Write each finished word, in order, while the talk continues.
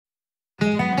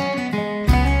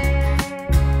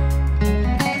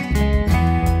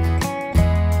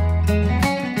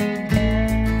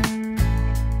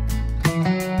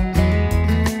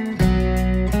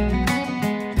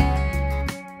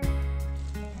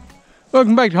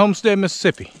Welcome back to Homestead,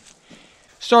 Mississippi.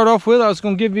 Start off with, I was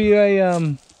going to give you a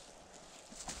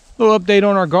little update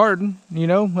on our garden. You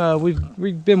know,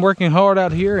 we've been working hard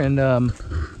out here, and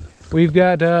we've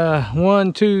got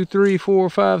 1, 2, 3, 4,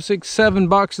 5, 6, 7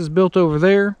 boxes built over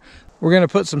there. We're going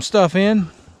to put some stuff in.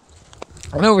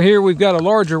 And over here we've got a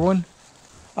larger one.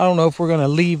 I don't know if we're going to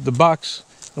leave the box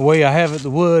the way I have it, the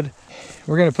wood.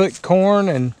 We're going to put corn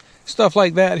and stuff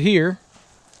like that here.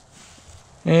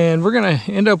 And we're going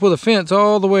to end up with a fence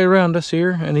all the way around us here,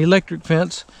 an electric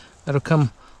fence that'll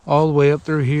come all the way up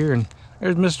through here. And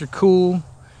there's Mr. Cool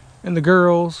and the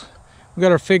girls. We've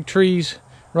got our fig trees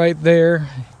right there.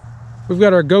 We've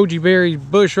got our goji berry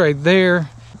bush right there.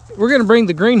 We're going to bring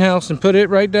the greenhouse and put it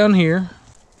right down here.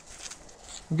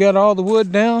 We've got all the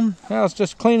wood down. Now it's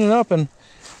just cleaning up, and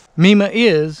Mima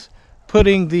is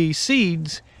putting the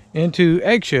seeds into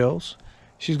eggshells.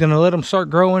 She's going to let them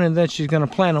start growing, and then she's going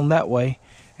to plant them that way.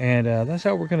 And that's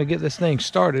how we're going to get this thing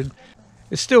started.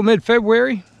 It's still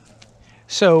mid-February,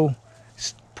 so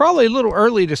it's probably a little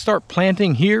early to start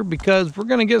planting here because we're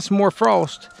going to get some more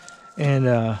frost, and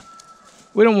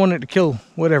we don't want it to kill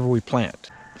whatever we plant.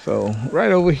 So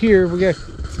right over here, we got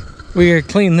to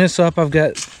clean this up. I've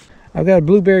got a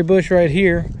blueberry bush right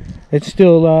here. It's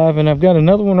still alive, and I've got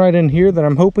another one right in here that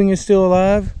I'm hoping is still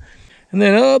alive. And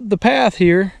then up the path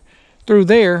here, through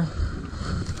there,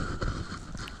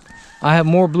 I have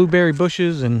more blueberry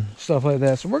bushes and stuff like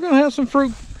that. So we're going to have some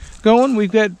fruit going.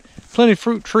 We've got plenty of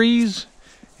fruit trees,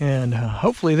 and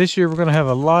hopefully this year we're going to have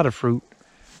a lot of fruit.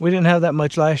 We didn't have that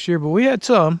much last year, but we had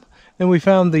some. Then we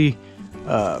found the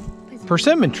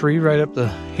persimmon tree right up the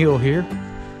hill here,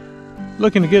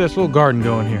 looking to get us a little garden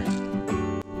going here.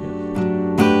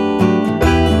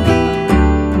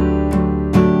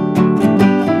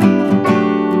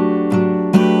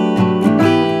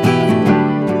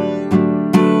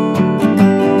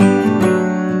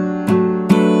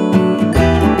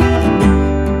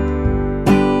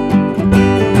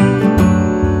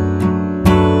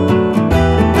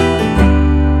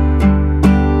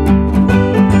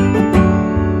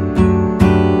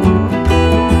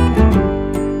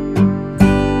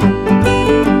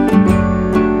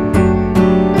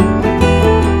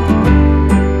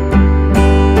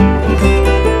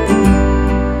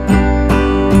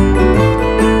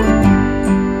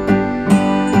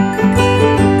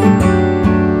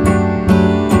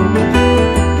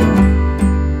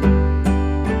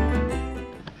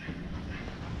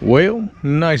 Well,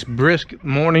 nice brisk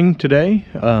morning today.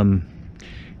 Gonna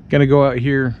go out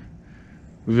here.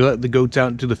 We've let the goats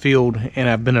out into the field, and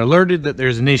I've been alerted that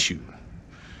there's an issue.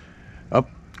 Up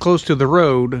close to the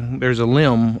road, there's a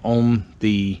limb on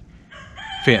the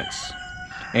fence.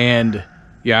 And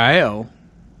Yael,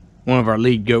 one of our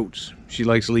lead goats, she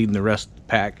likes leading the rest of the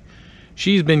pack,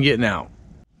 she's been getting out.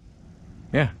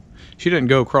 Yeah, she didn't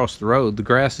go across the road. The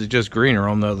grass is just greener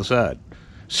on the other side.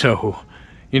 So,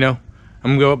 you know,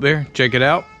 I'm gonna go up there, check it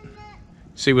out,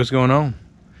 see what's going on,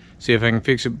 see if I can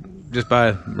fix it just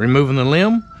by removing the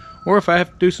limb, or if I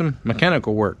have to do some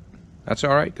mechanical work. That's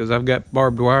all right, because I've got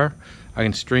barbed wire. I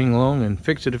can string along and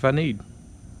fix it if I need.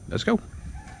 Let's go.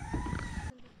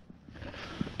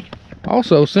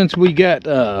 Also, since we got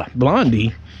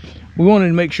Blondie, we wanted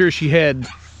to make sure she had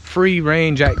free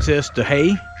range access to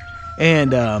hay,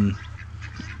 and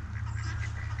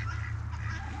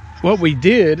what we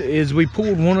did is we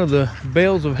pulled one of the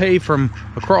bales of hay from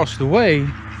across the way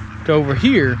to over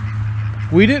here.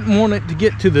 We didn't want it to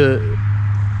get to the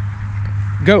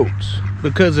goats,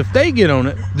 because if they get on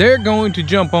it, they're going to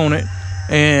jump on it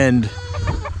and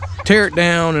tear it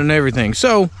down and everything.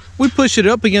 So we push it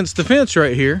up against the fence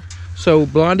right here so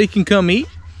Blondie can come eat,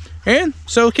 and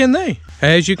so can they.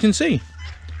 As you can see,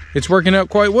 it's working out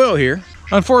quite well here.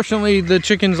 Unfortunately, the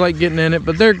chickens like getting in it,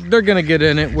 but they're gonna get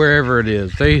in it wherever it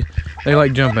is. They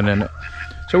like jumping in it.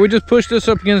 So we just push this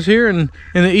up against here, and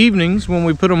in the evenings when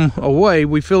we put them away,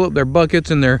 we fill up their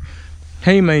buckets and their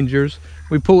hay mangers.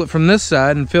 We pull it from this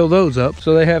side and fill those up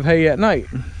so they have hay at night.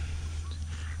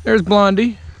 There's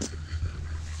Blondie.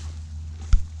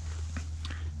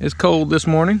 It's cold this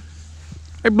morning.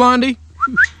 Hey, Blondie.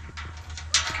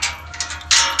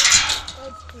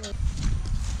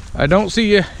 I don't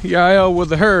see Yael with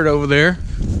the herd over there.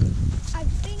 I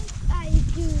think I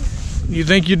do. You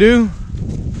think you do?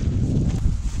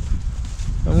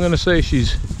 I'm gonna say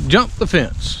she's jumped the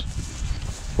fence,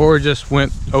 or just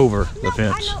went over the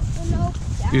fence. No.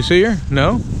 You see her?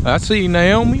 No? I see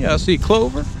Naomi, I see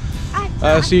Clover,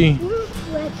 I see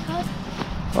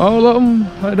all of them.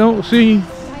 I don't see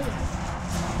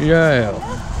Yael.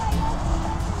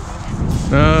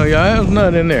 No, Yael's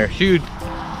not in there. Shoot.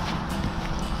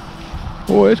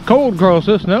 Boy, it's cold across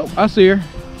this. Nope, I see her.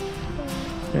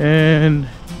 And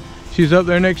she's up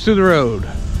there next to the road.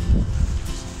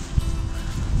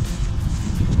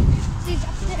 She's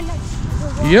up there next to the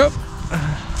road. Yep.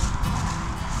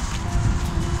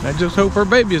 I just hope her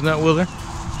baby's not with her.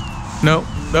 No,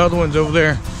 the other one's over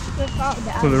there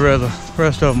with the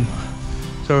rest of them.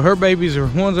 So her babies are,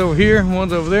 one's over here,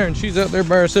 one's over there, and she's out there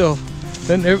by herself.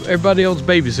 Then everybody else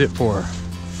babysit for her.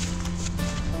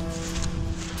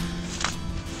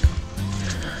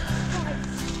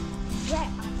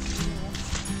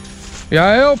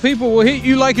 Yeah, people will hit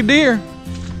you like a deer.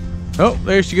 Oh,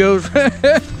 there she goes.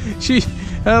 I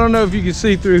don't know if you can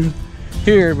see through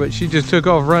here, but she just took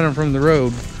off running from the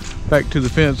road back to the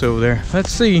fence over there.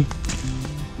 Let's see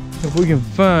if we can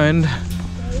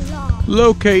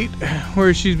locate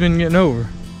where she's been getting over.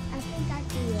 I think I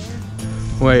see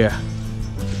her. Well, yeah.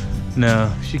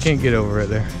 No, she can't get over right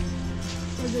there.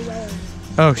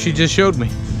 Oh, she just showed me.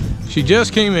 She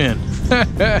just came in.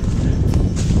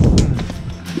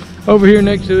 Over here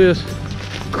next to this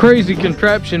crazy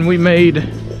contraption we made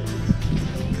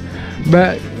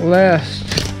back last,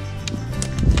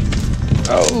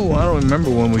 oh, I don't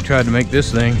remember when we tried to make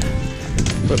this thing,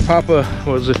 but Papa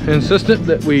was insistent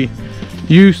that we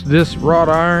use this wrought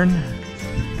iron,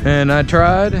 and I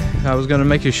tried. I was gonna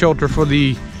make a shelter for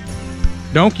the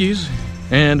donkeys,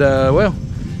 and well,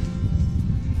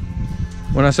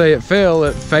 when I say it fell,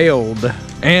 it failed,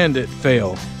 and it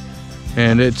fell.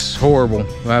 And it's horrible.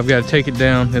 I've got to take it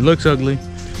down. It looks ugly.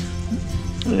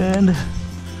 And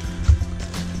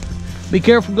be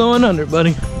careful going under,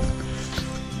 buddy.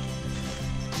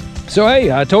 So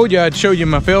hey, I told you I'd show you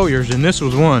my failures, and this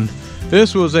was one.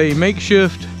 This was a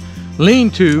makeshift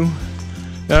lean-to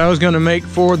that I was going to make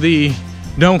for the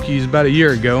donkeys about a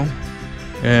year ago.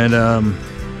 And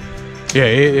yeah,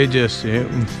 it just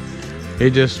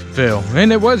fell.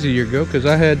 And it was a year ago because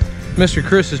I had Mr.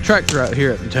 Chris's tractor out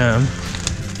here at the time.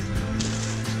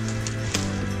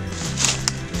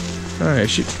 All right,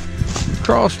 she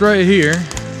crossed right here.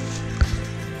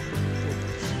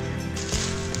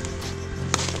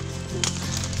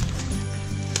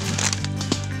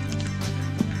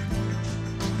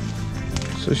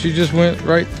 So she just went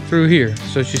right through here.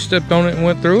 So she stepped on it and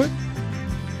went through it.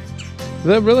 Is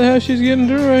that really how she's getting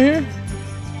through right here?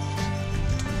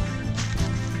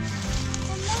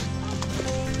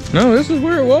 No, this is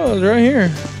where it was, right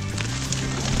here.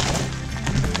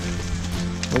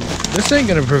 This ain't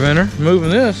gonna prevent her moving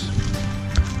this.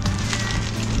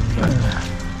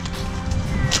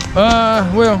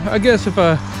 Well, I guess if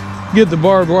I get the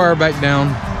barbed wire back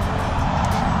down,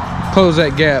 close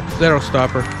that gap, that'll stop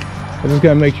her. I just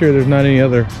gotta make sure there's not any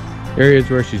other areas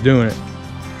where she's doing it.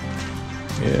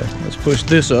 Yeah, let's push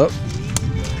this up.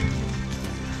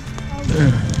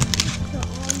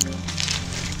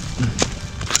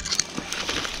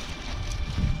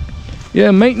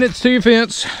 Yeah, maintenance to your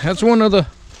fence. That's one of the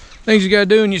things you gotta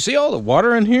do. And you see all the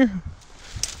water in here?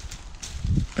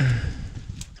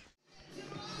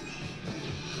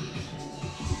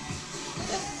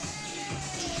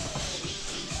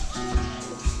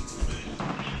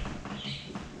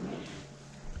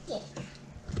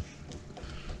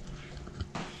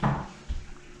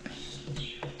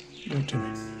 Give it to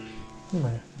me. Come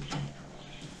on.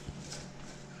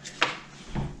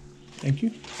 Thank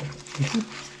you. Thank you.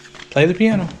 Play the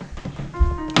piano.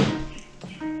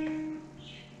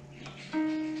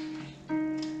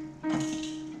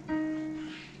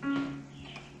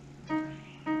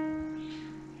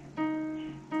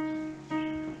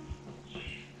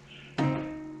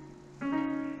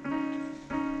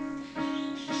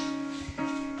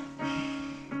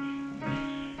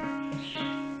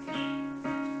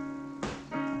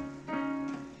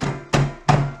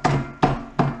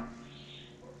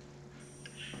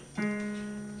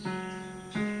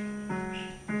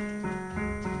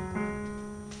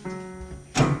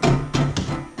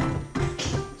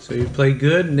 So you play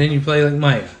good and then you play like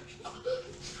Maya.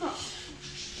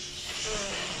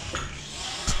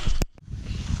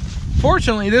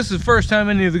 Fortunately, this is the first time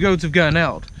any of the goats have gotten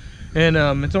out. And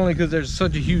it's only because there's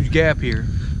such a huge gap here.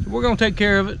 So we're gonna take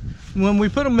care of it. When we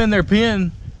put them in their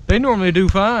pen, they normally do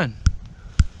fine.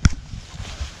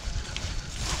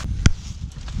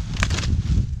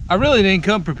 I really didn't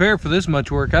come prepared for this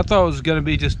much work. I thought it was gonna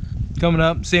be just coming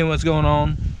up, seeing what's going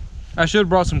on. I should have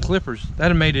brought some clippers.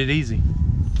 That'd have made it easy.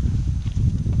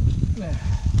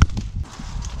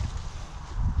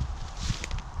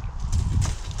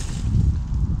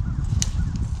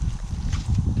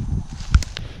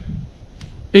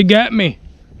 It got me.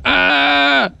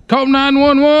 Ah! Call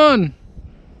 911.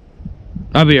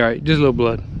 I'll be all right. Just a little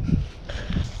blood.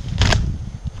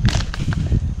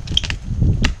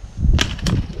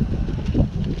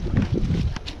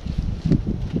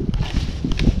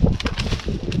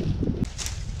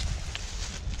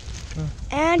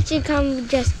 then she comes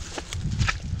just.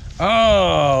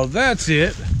 Oh, that's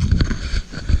it.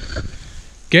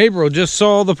 Gabriel just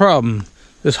saw the problem.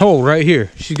 This hole right here.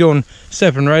 She's going,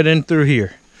 stepping right in through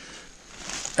here.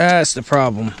 That's the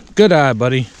problem. Good eye,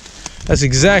 buddy. That's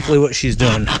exactly what she's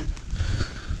doing.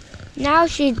 Now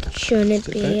she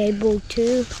shouldn't be able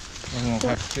to. I'm gonna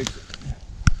have to fix it.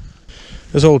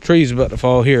 This old tree's about to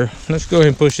fall here. Let's go ahead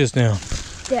and push this down.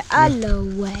 The other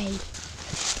way,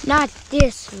 not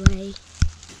this way.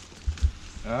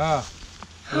 Ah,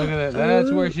 look at that.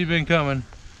 That's where she's been coming.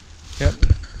 Yep.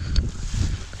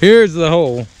 Here's the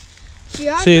hole.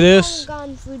 See this?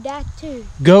 Gone through that too.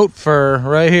 Goat fur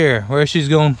right here, where she's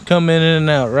going to come in and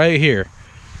out right here.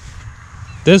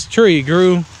 This tree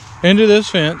grew into this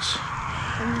fence,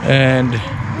 and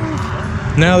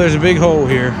now there's a big hole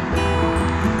here,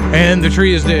 and the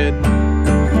tree is dead.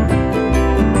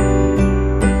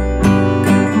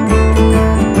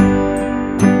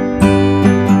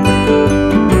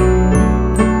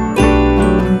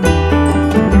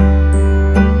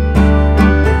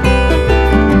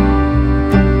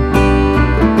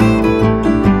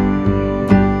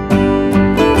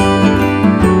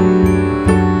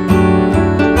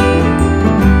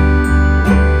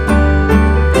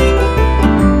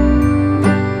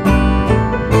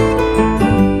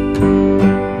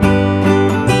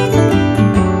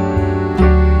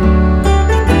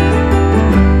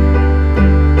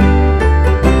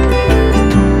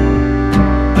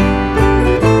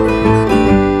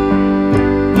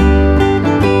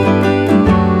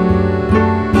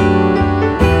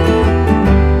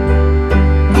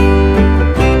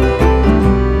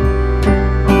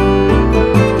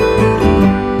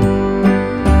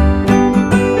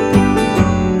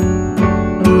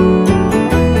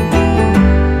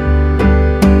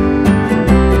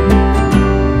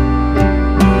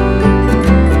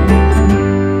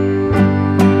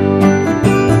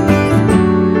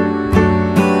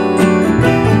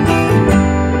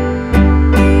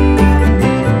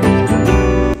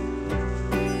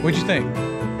 What'd you think?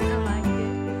 I like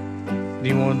it. Do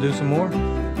you want to do some more?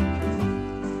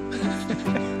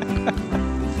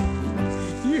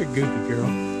 You're a goofy girl.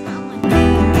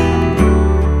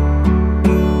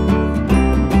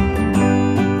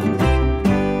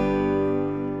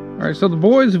 All right, so the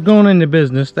boys have gone into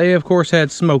business. They, of course,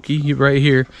 had Smokey right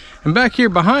here. And back here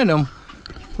behind them,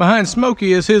 behind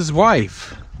Smokey, is his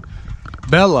wife,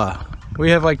 Bella. We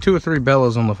have like 2 or 3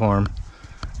 Bellas on the farm.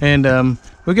 And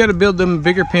we got to build them a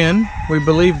bigger pen. We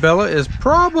believe Bella is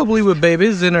probably with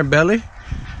babies in her belly.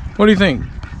 What do you think?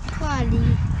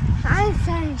 Buddy, I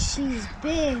think she's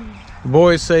big. The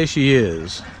boys say she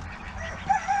is.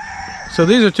 So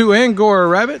these are 2 Angora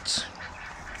rabbits.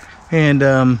 And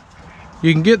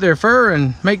you can get their fur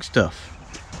and make stuff.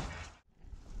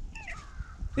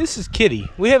 This is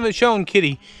Kitty. We haven't shown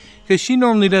Kitty because she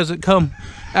normally doesn't come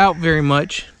out very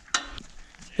much.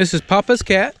 This is Papa's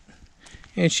cat.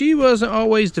 And she wasn't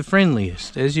always the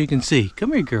friendliest, as you can see.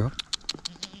 Come here, girl.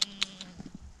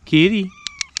 Kitty.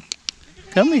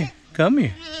 Come here. Come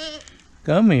here.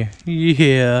 Come here.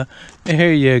 Yeah.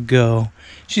 There you go.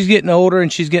 She's getting older and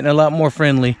she's getting a lot more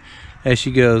friendly as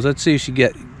she goes. Let's see if she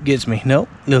gets me. Nope.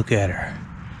 Look at her.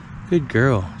 Good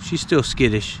girl. She's still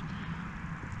skittish.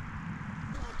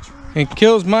 And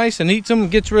kills mice and eats them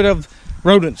and gets rid of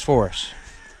rodents for us.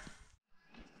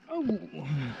 Oh.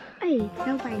 Hey,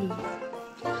 nobody.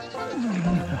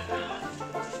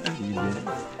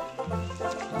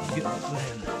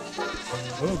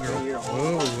 Whoa, girl.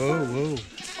 Whoa, whoa, whoa.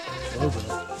 Whoa,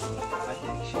 girl. I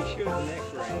think she should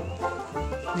next round.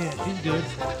 Yeah, she's good.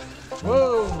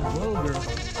 Whoa, whoa, girl.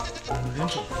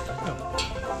 Let's go.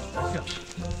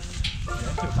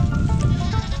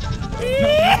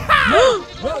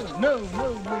 Whoa, no, no,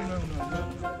 no, no,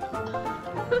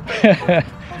 no.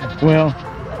 Well,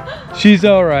 she's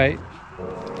all right.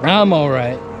 I'm all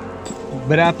right.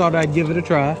 But I thought I'd give it a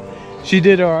try. She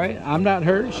did all right. I'm not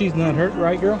hurt. She's not hurt,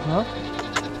 right, girl? Huh?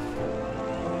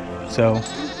 So. I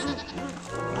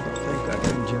think I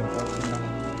can jump up and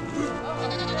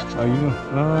down. Are you?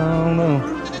 I don't know.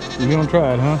 You gonna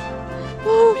try it, huh?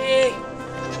 No.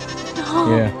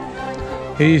 Yeah.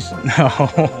 He's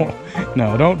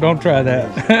no, don't try that.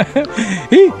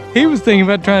 he was thinking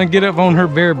about trying to get up on her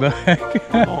bare back.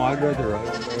 Oh, I'd rather ride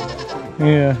on bareback.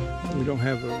 Yeah. We don't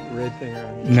have a red thing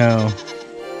around here. No.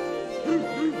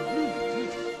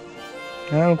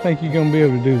 I don't think you're gonna be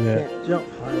able to do that. Can't jump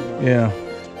high enough. Yeah.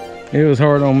 It was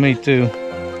hard on me too.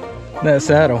 That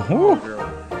saddle. Woo.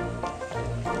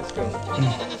 Let's go.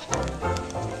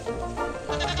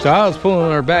 So I was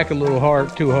pulling her back a little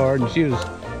hard, too hard, and she was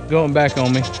going back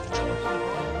on me.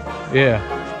 Yeah.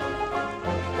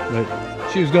 But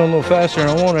She was going a little faster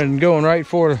than I wanted and going right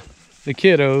for the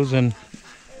kiddos, and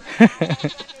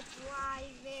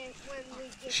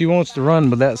she wants to run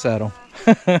with that saddle.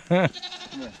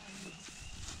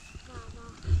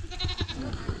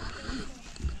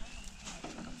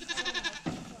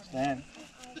 Stand.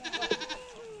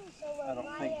 I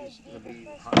don't think this is going to be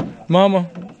hot enough. Mama,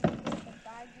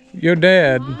 your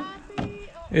dad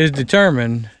is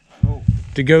determined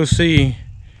to go see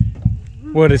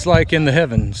what it's like in the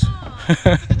heavens.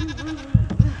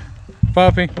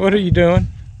 Poppy, what are you doing?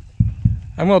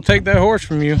 I'm going to take that horse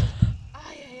from you.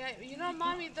 You know,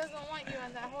 Mommy doesn't want you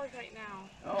on that horse right now.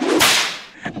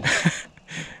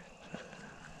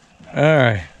 All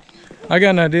right, I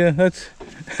got an idea.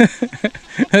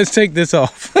 Let's take this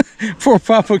off before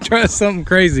Papa tries something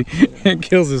crazy and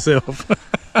kills himself.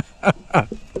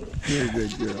 You're a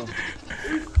good girl.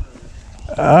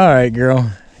 All right,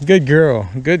 girl. Good girl.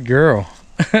 Good girl.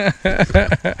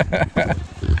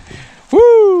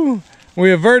 Woo!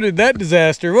 We averted that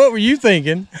disaster. What were you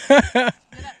thinking?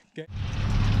 Okay.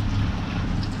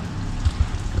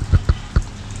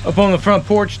 Up on the front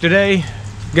porch today,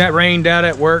 got rained out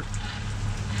at work.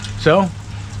 So,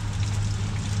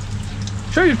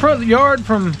 show you the front of the yard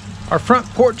from our front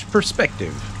porch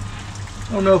perspective.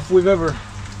 I don't know if we've ever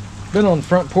been on the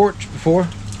front porch before.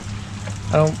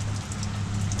 I'm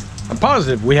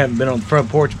positive we haven't been on the front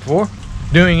porch before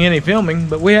doing any filming,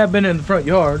 but we have been in the front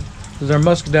yard because our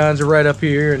muscadines are right up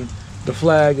here and the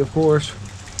flag, of course.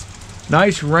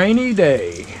 Nice rainy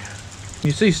day.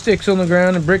 You see sticks on the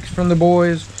ground and bricks from the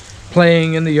boys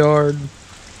playing in the yard,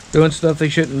 doing stuff they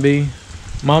shouldn't be.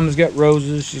 Mama's got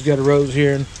roses. She's got a rose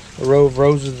here and a row of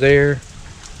roses there.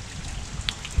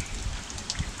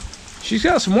 She's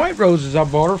got some white roses I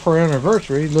bought her for her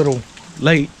anniversary. A little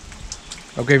late.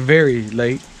 Okay, very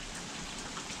late.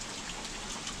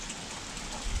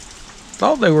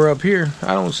 Thought they were up here.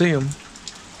 I don't see them.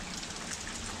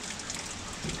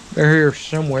 They're here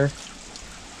somewhere.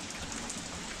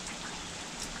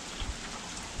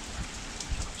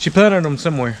 She planted them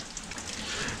somewhere.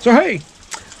 So hey,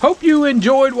 hope you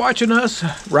enjoyed watching us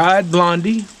ride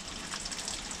Blondie.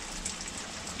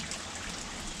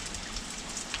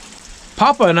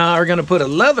 Papa and I are going to put a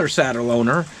leather saddle on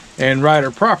her and ride her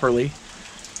properly.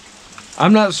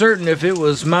 I'm not certain if it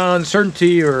was my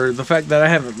uncertainty or the fact that I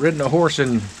haven't ridden a horse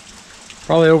in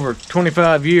probably over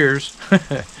 25 years.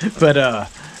 But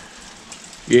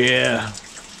yeah.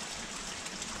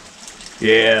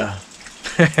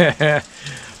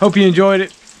 Hope you enjoyed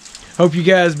it. Hope you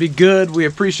guys be good. We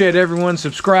appreciate everyone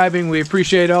subscribing. We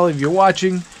appreciate all of you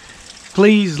watching.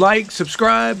 Please like,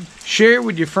 subscribe, share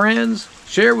with your friends,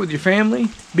 share with your family.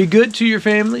 Be good to your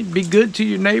family. Be good to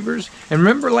your neighbors. And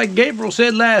remember, like Gabriel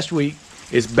said last week,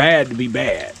 it's bad to be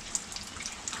bad,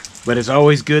 but it's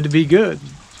always good to be good.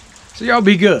 So y'all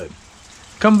be good.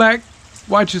 Come back,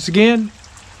 watch us again.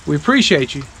 We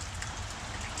appreciate you.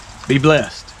 Be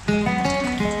blessed.